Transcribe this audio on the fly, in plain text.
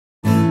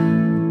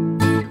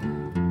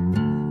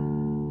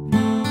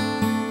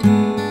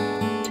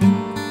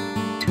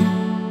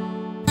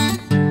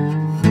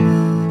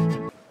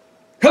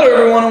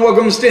everyone, and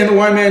welcome to Stan the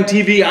Wine Man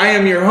TV. I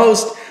am your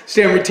host,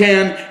 Stan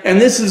Rattan, and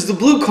this is the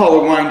Blue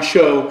Collar Wine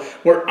Show,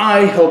 where I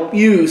help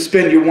you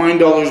spend your wine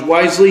dollars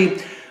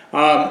wisely.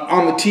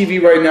 On the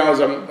TV right now,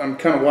 as I'm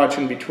kind of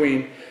watching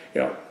between,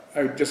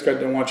 I just got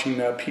done watching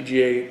the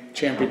PGA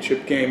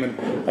Championship game,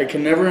 and I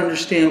can never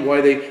understand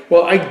why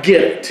well, I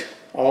get it.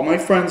 All my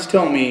friends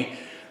tell me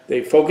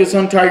they focus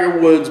on Tiger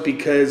Woods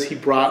because he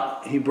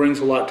brings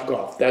a lot to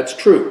golf. That's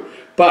true.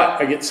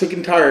 But I get sick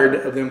and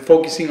tired of them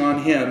focusing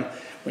on him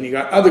when you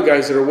got other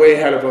guys that are way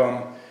ahead of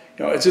him.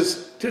 It's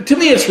just, to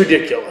me, it's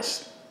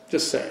ridiculous.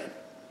 Just saying.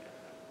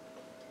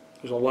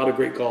 There's a lot of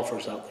great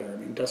golfers out there. I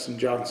mean, Dustin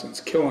Johnson's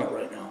killing it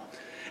right now.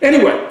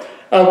 Anyway,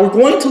 we're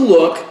going to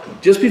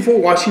look, just before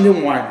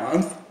Washington Wine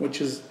Month,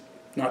 which is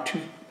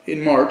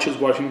in March is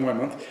Washington Wine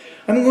Month,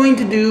 I'm going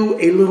to do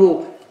a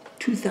little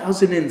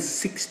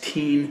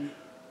 2016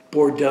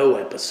 Bordeaux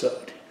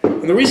episode.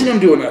 And the reason I'm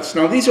doing this,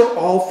 now these are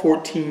all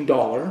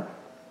 $14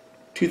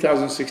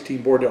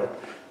 2016 Bordeaux.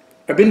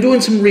 I've been doing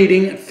some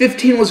reading, and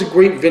 15 was a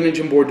great vintage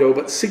in Bordeaux,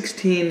 but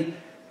 16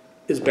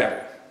 is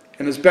better.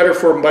 And it's better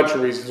for a bunch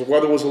of reasons. The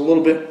weather was a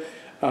little bit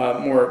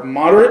more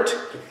moderate.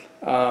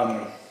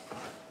 Right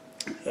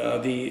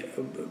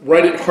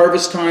at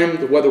harvest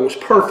time, the weather was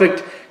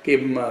perfect,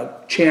 gave them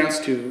a chance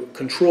to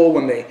control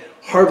when they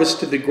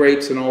harvested the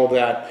grapes and all of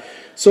that.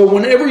 So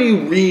whenever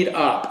you read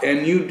up,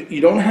 and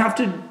you don't have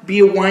to be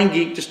a wine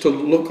geek just to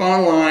look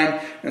online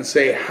and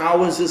say,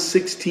 how is this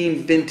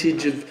 16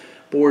 vintage of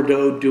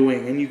Bordeaux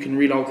doing? And you can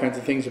read all kinds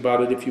of things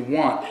about it if you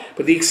want.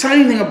 But the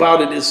exciting thing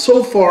about it is,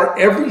 so far,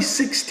 every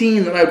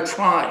 16 that I've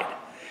tried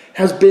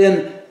has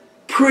been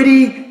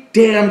pretty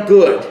damn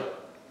good.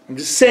 I'm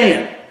just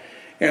saying.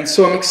 And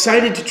so I'm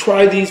excited to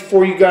try these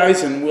for you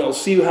guys, and we'll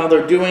see how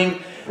they're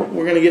doing.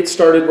 We're going to get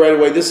started right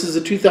away. This is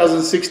the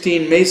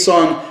 2016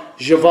 Maison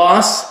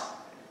Javas.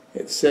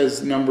 It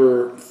says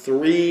number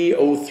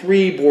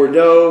 303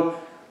 Bordeaux.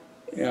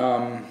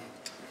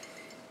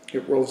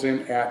 It rolls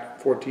in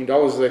at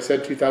 $14. As I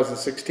said,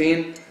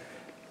 2016.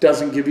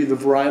 Doesn't give you the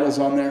varietals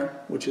on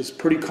there, which is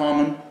pretty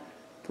common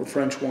for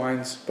French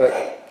wines,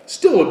 but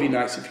still would be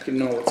nice if you could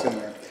know what's in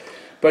there.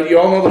 But you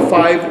all know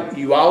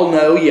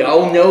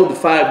the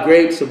five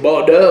grapes of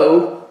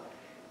Bordeaux.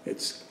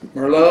 It's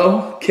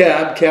Merlot,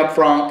 Cab, Cab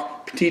Franc,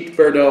 Petit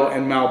Verdot,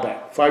 and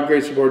Malbec. 5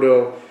 grapes of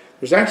Bordeaux.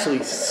 There's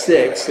actually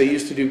 6. They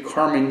used to do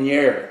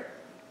Carmenere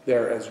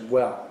there as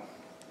well.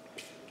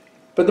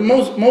 But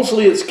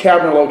mostly it's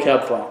Cab Merlot,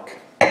 Cab Franc.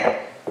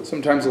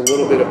 Sometimes a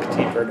little bit of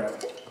Petit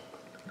Verdot.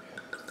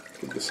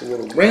 Give this a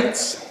little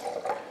rinse.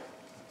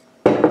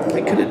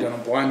 I could have done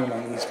a blind one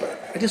on these, but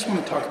I just want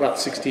to talk about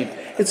 16.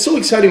 It's so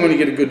exciting when you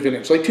get a good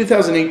vintage. Like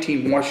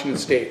 2018 Washington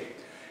State.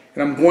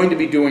 And I'm going to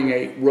be doing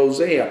a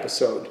rosé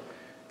episode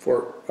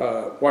for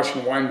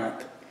Washington Wine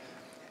Month.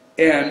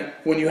 And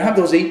when you have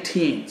those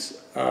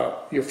 18s,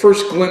 your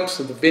first glimpse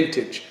of the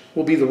vintage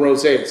will be the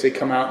rosés. They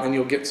come out, and then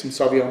you'll get some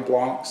Sauvignon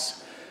Blancs.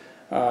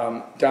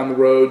 Down the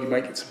road, you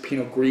might get some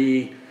Pinot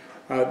Gris.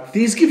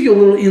 These give you a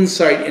little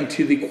insight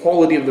into the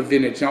quality of the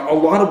vintage. Now, a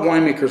lot of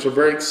winemakers are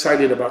very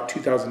excited about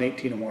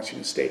 2018 in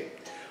Washington State.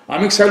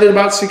 I'm excited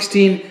about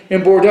 16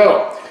 in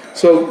Bordeaux.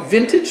 So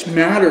vintage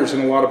matters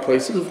in a lot of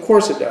places. Of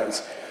course it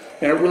does.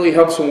 And it really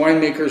helps the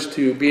winemakers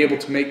to be able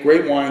to make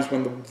great wines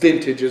when the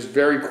vintage is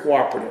very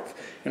cooperative.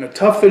 And a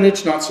tough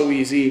vintage, not so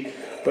easy,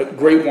 but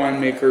great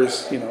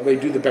winemakers, they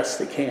do the best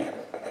they can.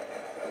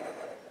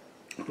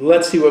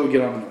 Let's see what we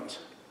get on the nose.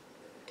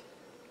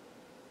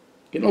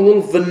 Getting a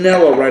little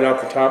vanilla right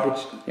off the top,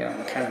 which, I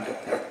kind of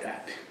don't like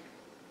that.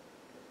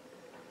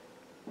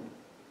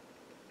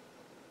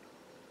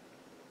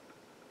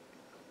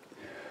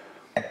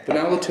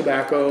 Vanilla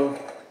tobacco.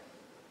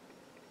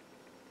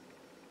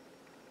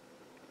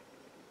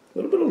 A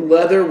little bit of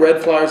leather,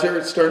 red flowers there.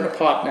 It's starting to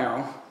pop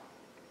now.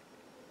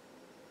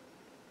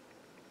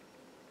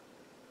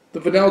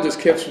 The vanilla just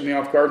catches me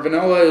off guard.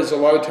 Vanilla is a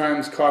lot of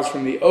times caused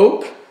from the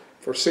oak.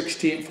 For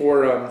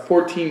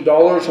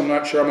 $14, I'm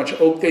not sure how much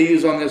oak they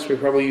use on this. We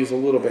probably use a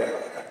little bit.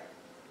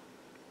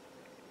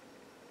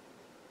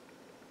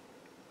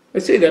 I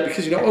say that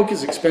because, oak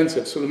is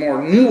expensive. So the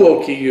more new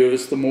oak you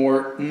use, the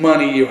more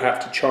money you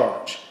have to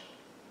charge.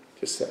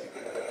 Just saying.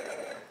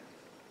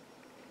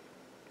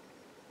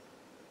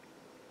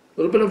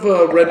 A little bit of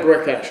red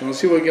brick action. Let's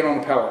see what we get on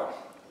the palate.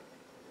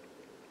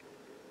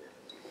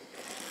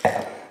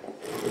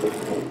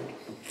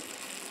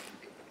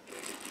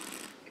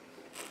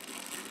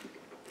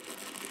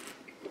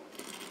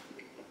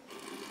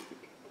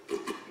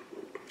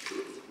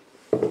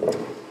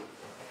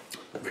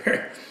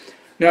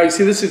 Now, you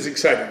see, this is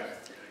exciting.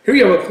 Here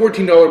you have a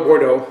 $14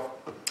 Bordeaux.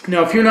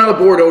 Now, if you're not a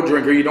Bordeaux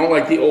drinker, you don't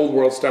like the old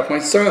world stuff. My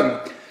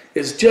son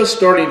is just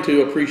starting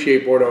to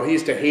appreciate Bordeaux. He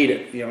used to hate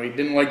it. He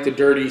didn't like the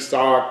dirty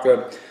stock,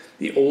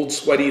 the old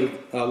sweaty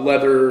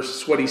leather,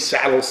 sweaty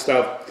saddle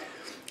stuff.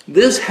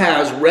 This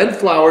has red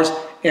flowers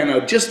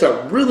and just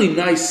a really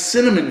nice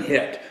cinnamon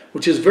hit,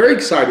 which is very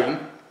exciting.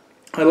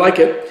 I like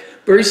it.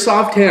 Very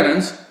soft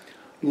tannins.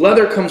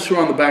 Leather comes through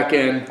on the back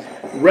end.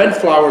 Red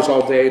flowers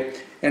all day.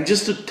 and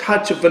just a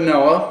touch of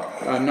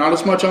vanilla, not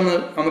as much on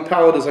the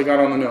palate as I got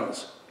on the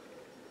nose.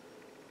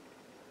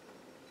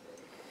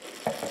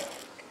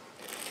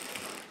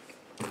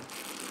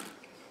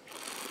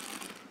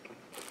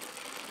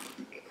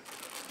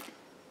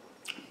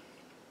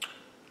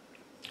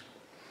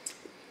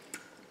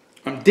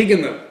 I'm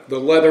digging the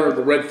leather,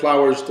 the red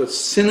flowers, the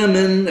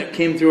cinnamon that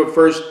came through at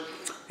first.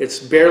 It's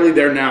barely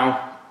there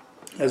now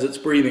as it's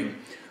breathing.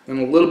 And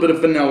a little bit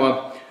of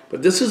vanilla.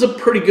 But this is a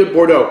pretty good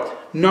Bordeaux.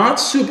 Not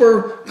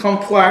super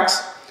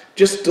complex,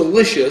 just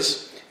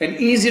delicious and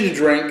easy to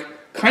drink,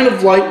 kind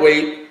of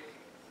lightweight,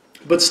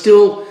 but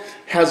still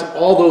has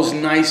all those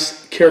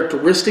nice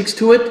characteristics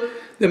to it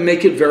that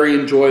make it very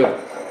enjoyable.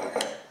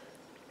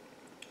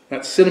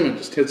 That cinnamon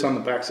just hits on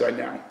the backside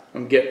now.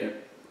 I'm getting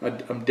it.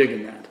 I'm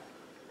digging that.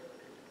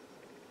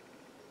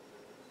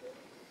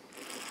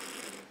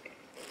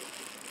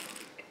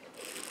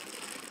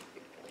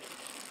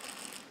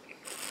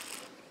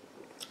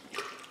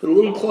 A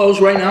little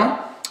close right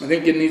now. I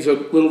think it needs a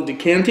little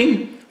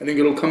decanting. I think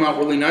it'll come out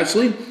really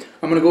nicely.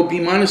 I'm going to go B-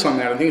 on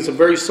that. I think it's a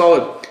very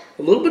solid.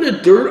 A little bit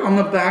of dirt on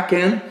the back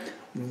end.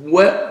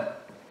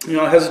 Wet. You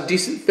know, it has a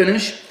decent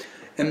finish.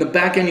 And the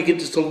back end, you get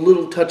just a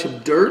little touch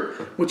of dirt,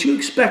 which you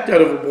expect out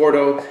of a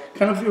Bordeaux.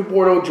 Kind of if you're a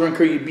Bordeaux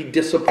drinker, you'd be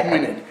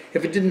disappointed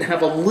if it didn't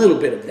have a little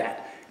bit of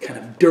that kind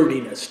of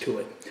dirtiness to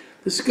it.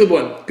 This is a good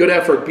one. Good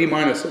effort. B-.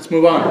 Let's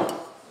move on.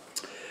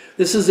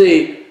 This is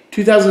a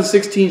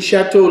 2016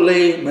 Chateau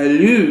Le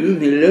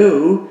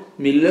Milo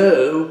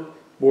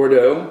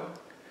Bordeaux.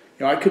 You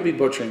know, I could be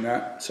butchering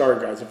that.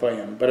 Sorry guys if I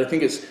am. But I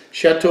think it's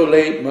Chateau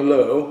Le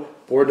Milo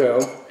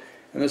Bordeaux.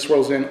 And this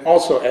rolls in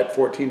also at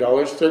 $14.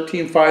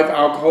 13.5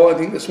 alcohol. I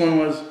think this one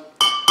was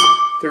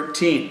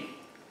 13.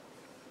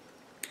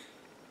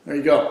 There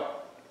you go.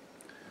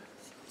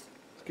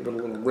 Let's give it a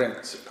little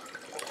rinse.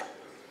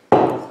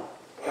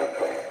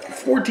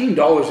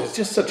 $14 is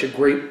just such a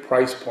great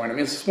price point. I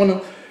mean, it's one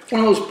of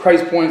those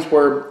price points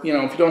where, you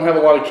know, if you don't have a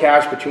lot of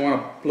cash but you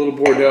want a little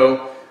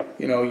Bordeaux,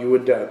 you know, you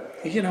would,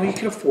 you know, you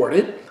can afford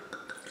it.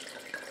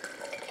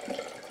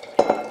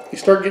 You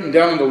start getting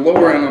down to the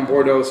lower end on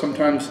Bordeaux,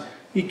 sometimes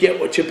you get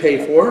what you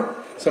pay for.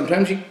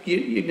 Sometimes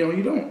you know,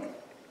 you don't.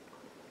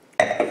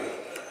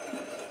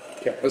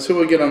 Okay, let's see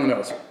what we get on the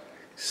nose.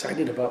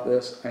 Excited about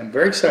this. I'm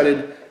very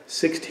excited.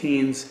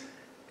 16s,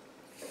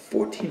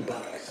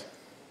 $14.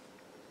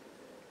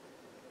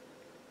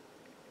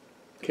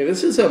 Okay,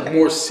 this is a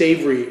more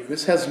savory.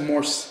 This has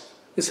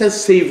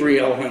savory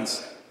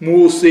elements.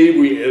 More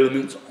savory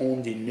elements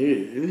on the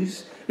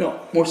nose. No,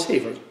 more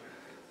savory.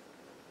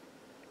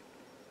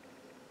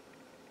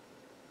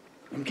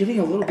 I'm getting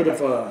a little bit of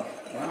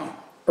wow,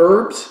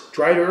 herbs,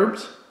 dried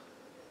herbs,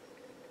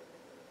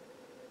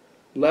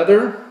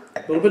 leather, a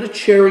little bit of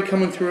cherry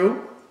coming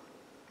through.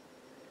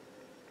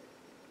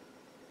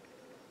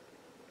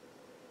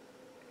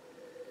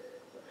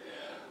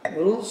 A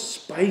little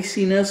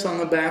spiciness on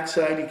the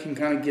backside, you can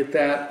kind of get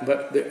that,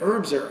 but the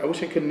herbs are, I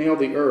wish I could nail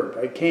the herb.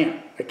 I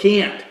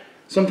can't.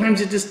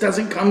 Sometimes it just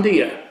doesn't come to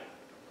you.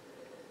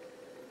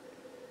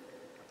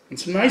 And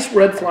some nice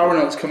red flower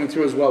notes coming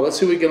through as well. Let's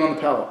see what we get on the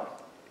palate.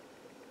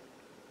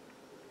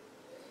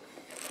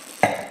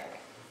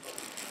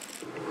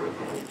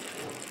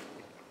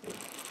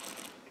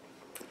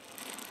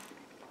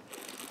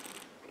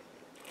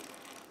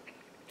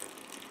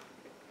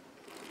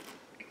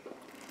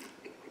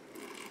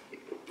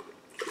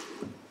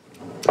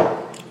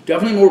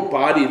 Definitely more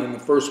body than the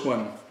first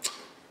one.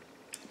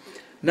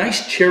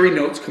 Nice cherry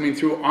notes coming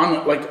through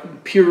on,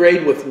 like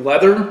pureed with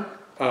leather.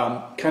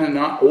 Kind of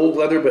not old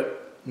leather,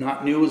 but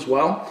not new as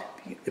well,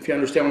 if you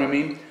understand what I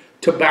mean.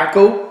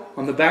 Tobacco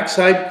on the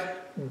backside.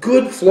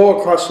 Good flow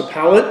across the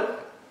palate.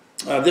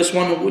 This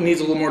one needs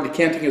a little more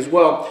decanting as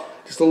well.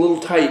 Just a little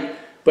tight.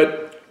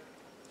 But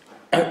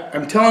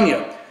I'm telling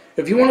you,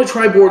 if you want to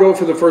try Bordeaux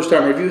for the first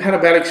time, or if you had a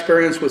bad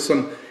experience with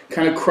some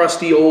kind of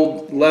crusty,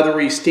 old,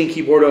 leathery,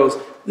 stinky Bordeaux's,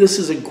 this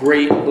is a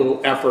great little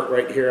effort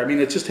right here. I mean,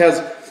 it just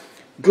has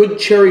good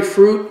cherry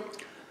fruit,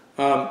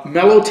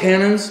 mellow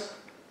tannins,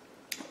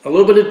 a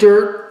little bit of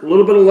dirt, a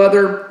little bit of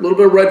leather, a little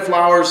bit of red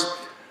flowers,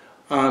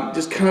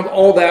 just kind of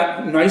all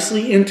that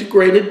nicely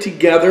integrated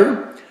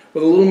together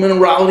with a little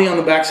minerality on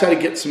the backside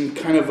to get some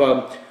kind of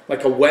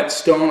like a wet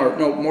stone, or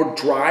no, more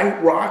dry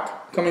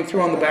rock coming through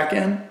on the back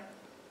end.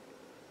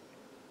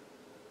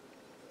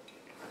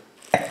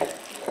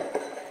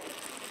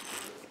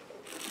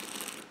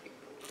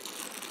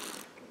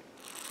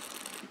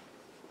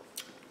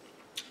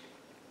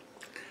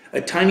 A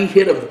tiny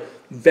hit of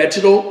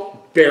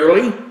vegetal,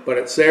 barely, but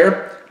it's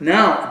there.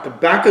 Now, at the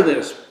back of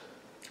this,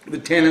 the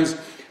tannins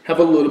have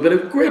a little bit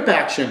of grip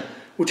action,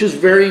 which is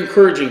very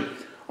encouraging.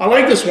 I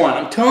like this one.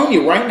 I'm telling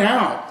you right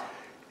now,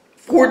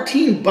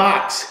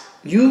 $14,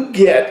 you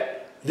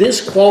get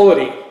this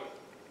quality.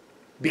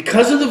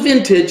 Because of the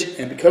vintage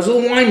and because of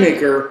the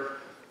winemaker,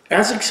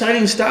 that's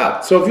exciting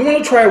stuff. So if you want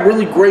to try a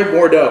really great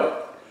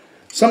Bordeaux,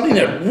 something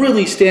that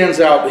really stands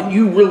out, that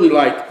you really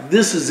like,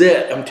 this is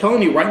it. I'm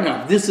telling you right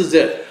now, this is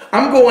it.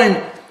 I'm going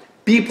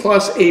B+,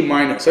 A-.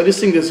 I just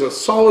think this is a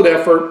solid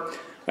effort.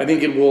 I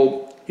think it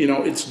will You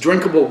know, it's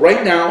drinkable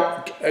right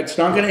now. It's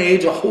not going to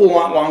age a whole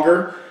lot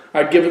longer.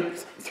 I'd give it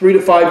 3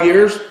 to 5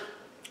 years,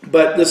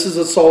 but this is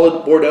a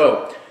solid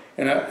Bordeaux.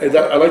 And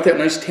I like that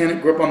nice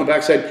tannic grip on the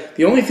backside.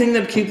 The only thing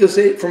that keeps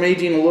this from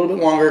aging a little bit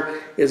longer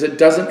is it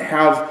doesn't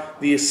have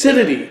the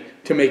acidity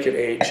to make it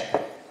age.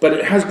 But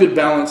it has good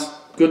balance,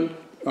 good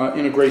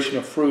integration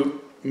of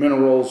fruit,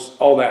 minerals,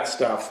 all that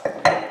stuff.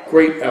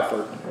 Great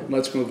effort.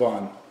 Let's move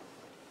on.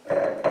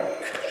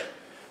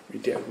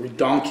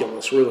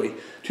 Redonkulous, really.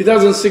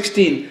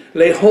 2016,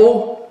 Les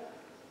Hauts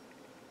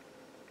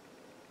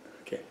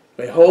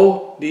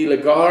de la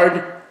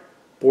Garde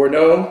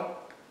Bordeaux,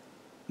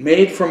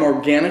 made from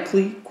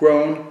organically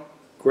grown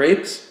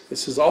grapes.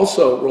 This is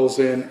also rolls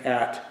in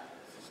at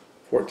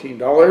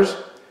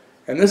 $14.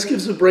 And this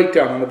gives a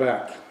breakdown on the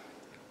back.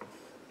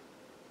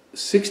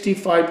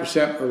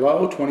 65%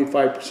 Merlot,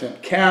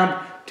 25%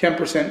 Cab,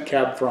 10%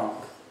 Cab Franc.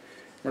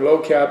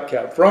 Merlot, Cab,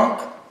 Cab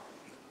Franc.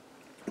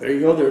 There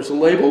you go, there's the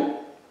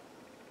label.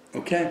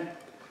 Okay.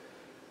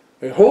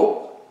 Les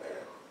Hauts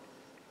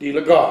de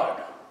la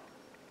Garde,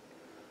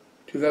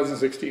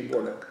 2016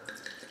 Bordeaux.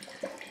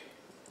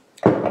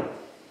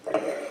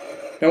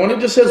 Now when it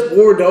just says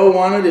Bordeaux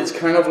on it, it's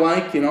kind of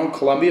like, you know,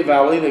 Columbia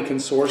Valley. They can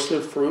source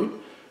their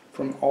fruit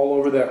from all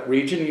over that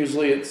region.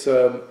 Usually it's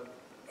a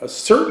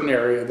certain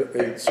area that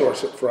they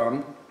source it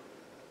from.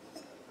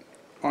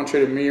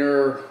 Entre de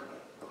Mer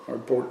or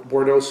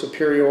Bordeaux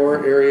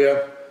Superior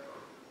area.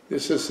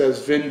 This just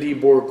says Vin de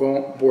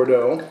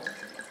Bordeaux.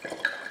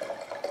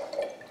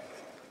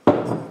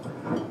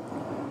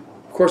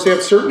 Of course, they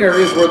have certain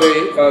areas where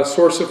they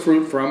source the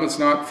fruit from. It's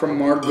not from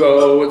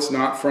Margaux, it's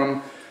not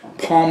from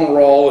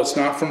Pomerol, it's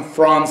not from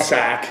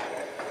Fronsac.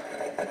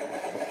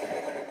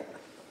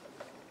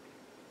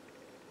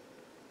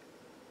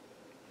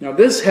 Now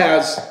this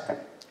has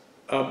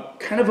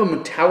kind of a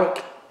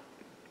metallic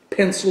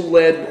pencil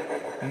lead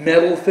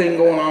metal thing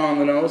going on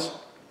the nose.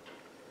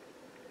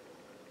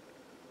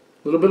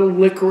 A little bit of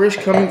licorice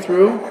coming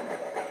through.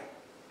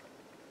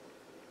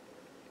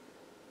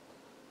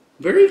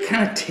 Very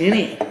kind of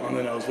tinny on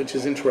the nose, which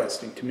is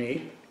interesting to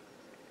me.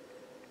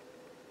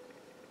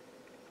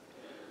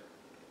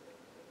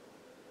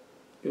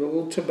 Get a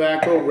little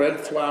tobacco, red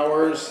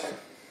flowers.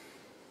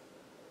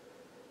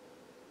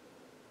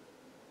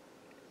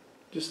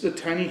 Just a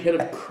tiny hit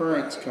of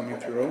currants coming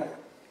through.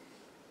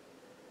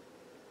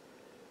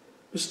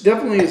 This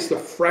definitely is the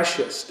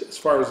freshest as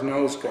far as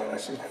nose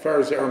goes, as far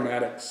as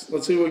aromatics.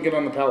 Let's see what we get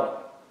on the palate.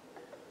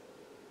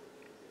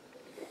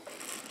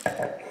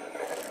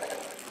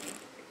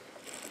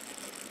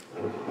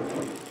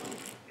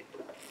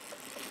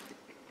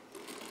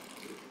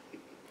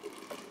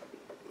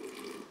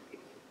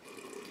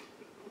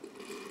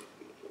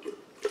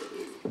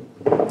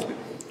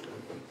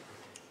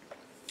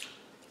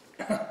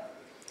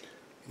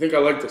 I think I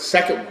like the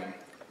second one.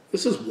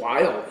 This is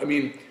wild. I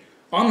mean,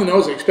 on the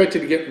nose I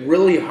expected to get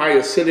really high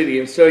acidity.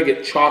 Instead I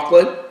get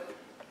chocolate,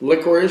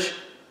 licorice,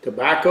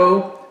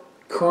 tobacco,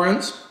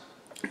 currants,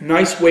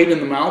 nice weight in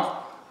the mouth,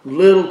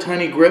 little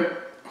tiny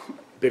grip.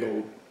 Big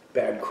old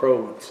bad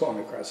crow went flying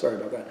across, sorry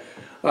about that.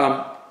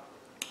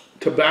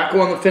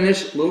 Tobacco on the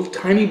finish, little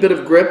tiny bit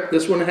of grip.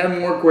 This one had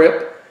more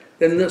grip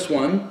than this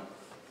one.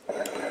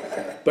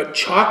 But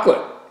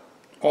chocolate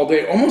all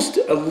day, almost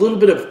a little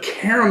bit of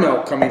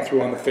caramel coming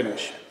through on the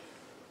finish.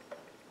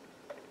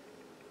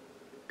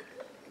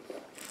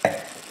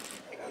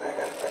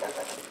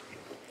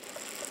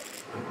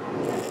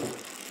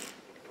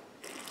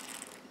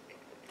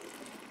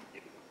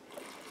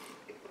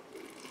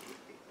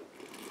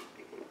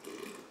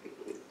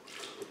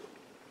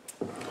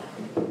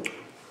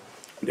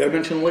 Did I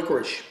mention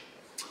licorice?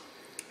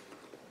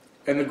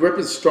 And the grip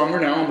is stronger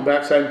now on the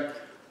backside.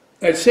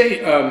 I'd say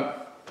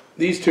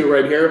these two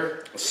right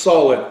here,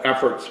 solid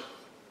efforts.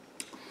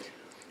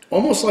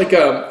 Almost like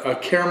a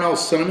caramel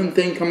cinnamon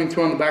thing coming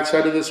through on the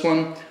backside of this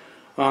one.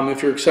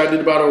 If you're excited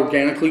about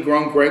organically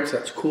grown grapes,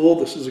 that's cool.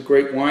 This is a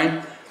great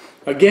wine.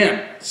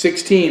 Again,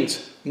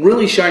 16s,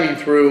 really shining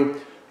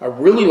through. I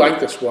really like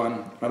this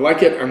one. I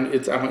like it.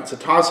 It's a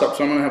toss-up,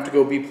 so I'm going to have to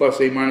go B+,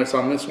 A-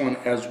 on this one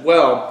as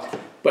well.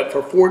 But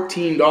for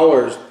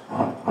 $14,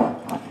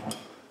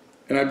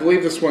 and I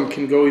believe this one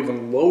can go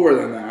even lower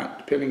than that,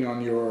 depending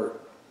on your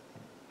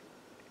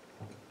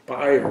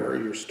buyer or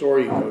your store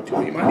you go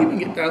to. You might even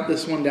get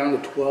this one down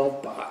to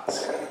 12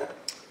 bucks.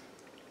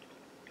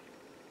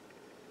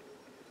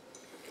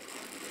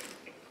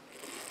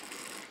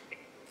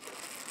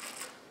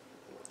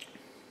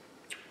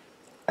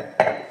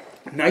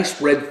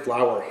 Nice red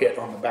flower hit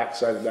on the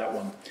backside of that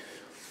one.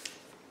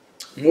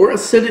 More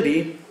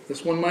acidity.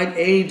 This one might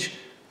age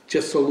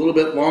just a little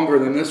bit longer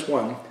than this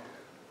one,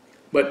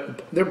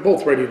 but they're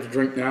both ready to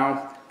drink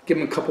now. Give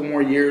them a couple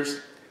more years.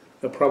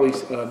 They'll probably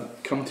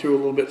come through a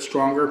little bit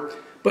stronger.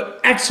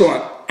 But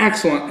excellent,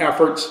 excellent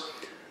efforts.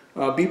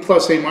 B+, A-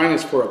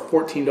 for a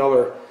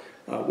 $14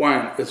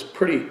 wine. It's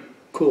pretty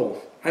cool.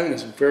 I think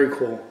it's very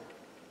cool.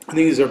 I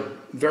think these are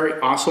very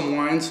awesome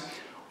wines.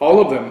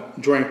 All of them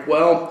drank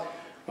well.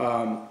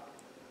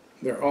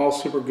 They're all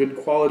super good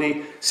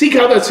quality. Seek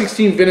out that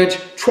 16 vintage.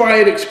 Try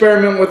it,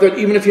 experiment with it.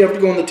 Even if you have to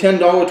go in the $10,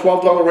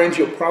 $12 range,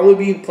 you'll probably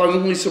be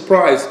pleasantly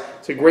surprised.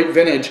 It's a great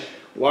vintage.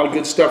 A lot of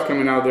good stuff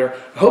coming out there.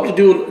 I hope to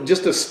do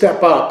just a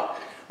step up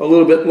a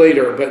little bit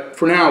later, but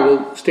for now,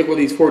 we'll stick with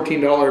these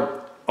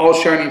 $14, all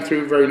shining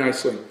through very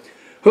nicely.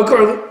 Hook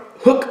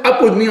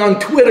up with me on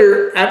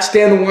Twitter at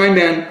Stan the Wine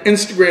Man,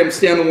 Instagram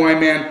Stan the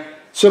Wine Man.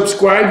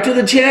 Subscribe to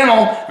the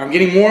channel. I'm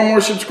getting more and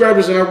more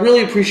subscribers, and I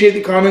really appreciate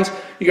the comments.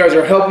 You guys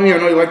are helping me. I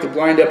know you like the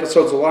blind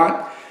episodes a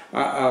lot.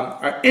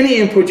 Any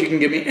input you can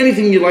give me,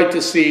 anything you'd like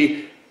to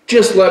see,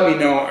 just let me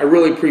know. I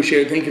really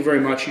appreciate it. Thank you very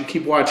much. You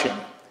keep watching,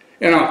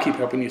 and I'll keep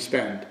helping you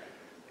spend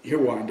your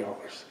wine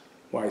dollars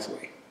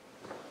wisely.